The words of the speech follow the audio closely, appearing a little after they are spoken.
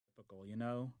typical, you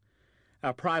know.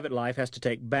 Our private life has to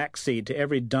take backseat to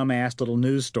every dumbass little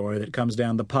news story that comes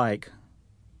down the pike.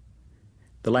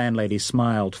 The landlady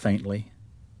smiled faintly.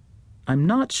 I'm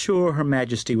not sure Her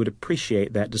Majesty would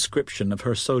appreciate that description of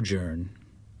her sojourn.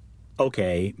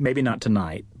 Okay, maybe not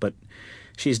tonight, but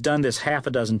she's done this half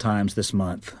a dozen times this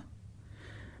month.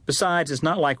 Besides, it's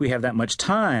not like we have that much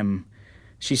time.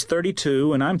 She's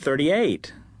 32 and I'm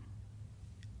 38.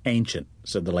 Ancient,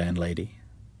 said the landlady.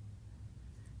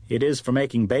 It is for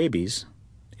making babies.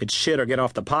 It's shit or get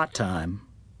off the pot time.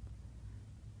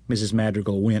 Mrs.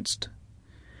 Madrigal winced.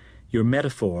 Your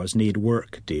metaphors need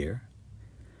work, dear.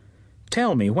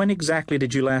 Tell me, when exactly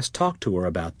did you last talk to her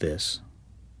about this?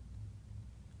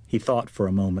 He thought for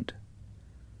a moment.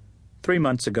 3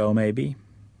 months ago, maybe,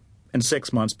 and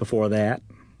 6 months before that.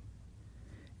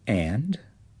 And?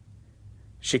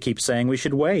 She keeps saying we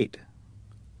should wait.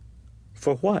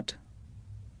 For what?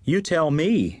 You tell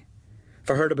me.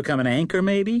 For her to become an anchor,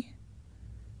 maybe?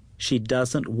 She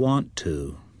doesn't want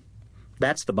to.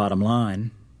 That's the bottom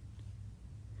line.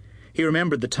 He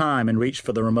remembered the time and reached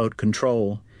for the remote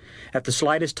control. At the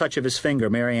slightest touch of his finger,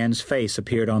 Marianne's face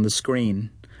appeared on the screen,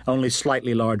 only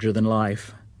slightly larger than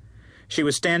life. She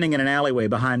was standing in an alleyway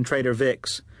behind Trader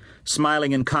Vic's,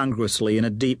 smiling incongruously in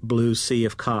a deep blue sea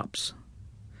of cops.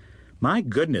 My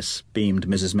goodness, beamed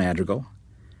Mrs. Madrigal.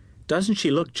 Doesn't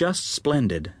she look just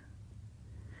splendid?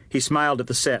 He smiled at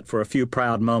the set for a few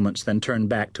proud moments, then turned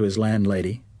back to his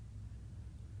landlady.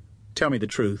 Tell me the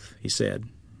truth, he said.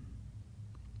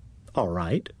 All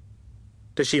right.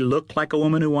 Does she look like a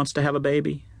woman who wants to have a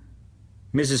baby?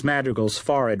 Mrs. Madrigal's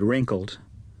forehead wrinkled.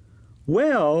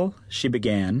 Well, she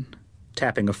began,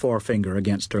 tapping a forefinger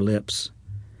against her lips.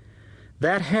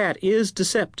 That hat is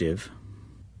deceptive.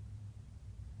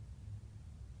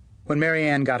 When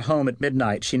Marianne got home at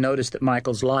midnight, she noticed that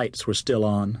Michael's lights were still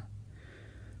on.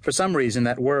 For some reason,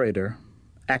 that worried her,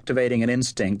 activating an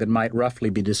instinct that might roughly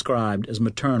be described as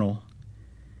maternal.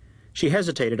 She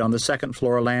hesitated on the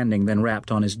second-floor landing, then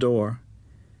rapped on his door.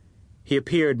 He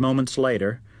appeared moments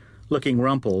later, looking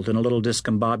rumpled and a little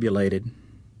discombobulated.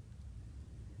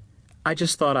 I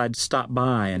just thought I'd stop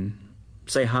by and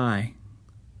say hi.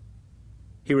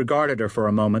 He regarded her for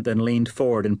a moment, then leaned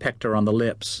forward and pecked her on the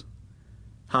lips.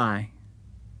 Hi.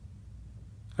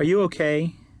 Are you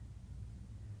okay?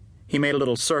 He made a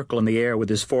little circle in the air with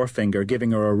his forefinger,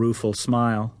 giving her a rueful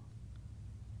smile.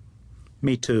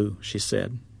 Me too, she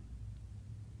said.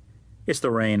 It's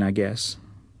the rain, I guess.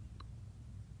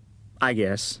 I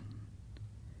guess.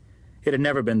 It had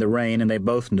never been the rain, and they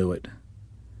both knew it.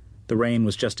 The rain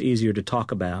was just easier to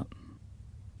talk about.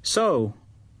 So,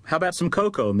 how about some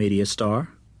cocoa, media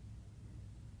star?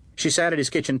 She sat at his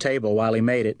kitchen table while he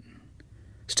made it.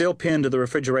 Still pinned to the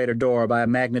refrigerator door by a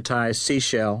magnetized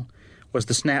seashell was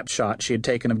the snapshot she had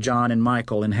taken of John and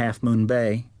Michael in Half Moon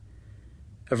Bay.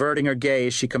 Averting her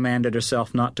gaze, she commanded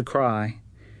herself not to cry.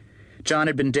 John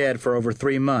had been dead for over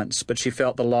 3 months, but she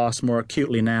felt the loss more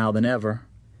acutely now than ever.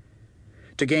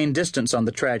 To gain distance on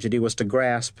the tragedy was to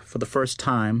grasp, for the first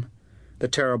time, the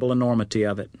terrible enormity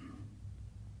of it.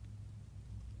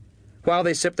 While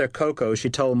they sipped their cocoa, she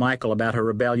told Michael about her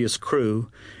rebellious crew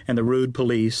and the rude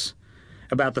police,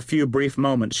 about the few brief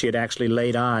moments she had actually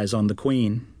laid eyes on the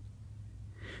Queen.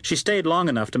 She stayed long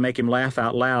enough to make him laugh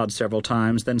out loud several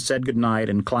times, then said good night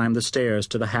and climbed the stairs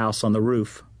to the house on the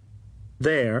roof.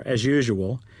 There, as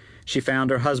usual, she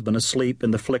found her husband asleep in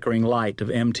the flickering light of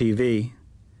MTV.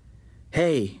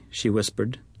 Hey, she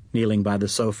whispered, kneeling by the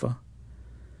sofa.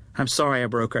 I'm sorry I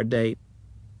broke our date.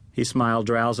 He smiled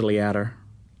drowsily at her.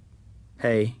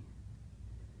 Hey.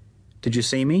 Did you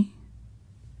see me?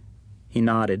 He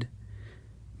nodded.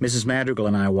 Mrs. Madrigal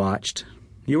and I watched.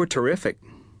 You were terrific.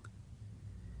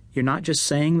 You're not just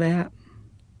saying that?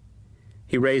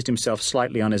 He raised himself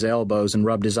slightly on his elbows and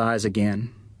rubbed his eyes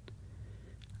again.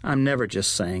 I'm never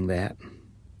just saying that.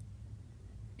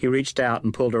 He reached out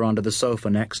and pulled her onto the sofa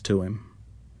next to him.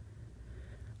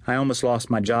 I almost lost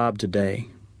my job today,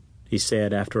 he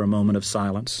said after a moment of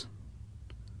silence.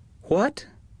 What?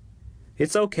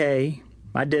 It's okay.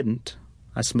 I didn't.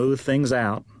 I smoothed things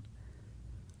out.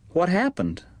 What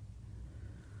happened?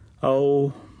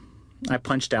 Oh, I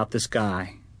punched out this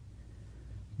guy.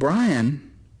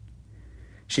 Brian?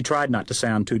 She tried not to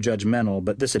sound too judgmental,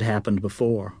 but this had happened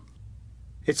before.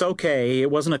 It's okay.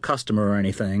 It wasn't a customer or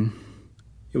anything.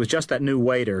 It was just that new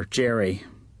waiter, Jerry,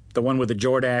 the one with the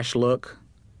Jordache look.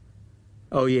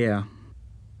 Oh, yeah.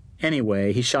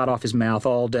 Anyway, he shot off his mouth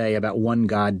all day about one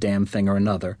goddamn thing or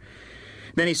another.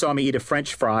 Then he saw me eat a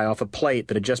French fry off a plate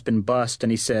that had just been bussed,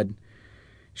 and he said,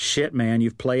 Shit, man,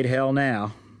 you've played hell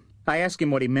now. I asked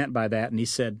him what he meant by that, and he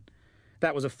said,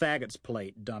 That was a faggot's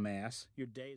plate, dumbass. Your days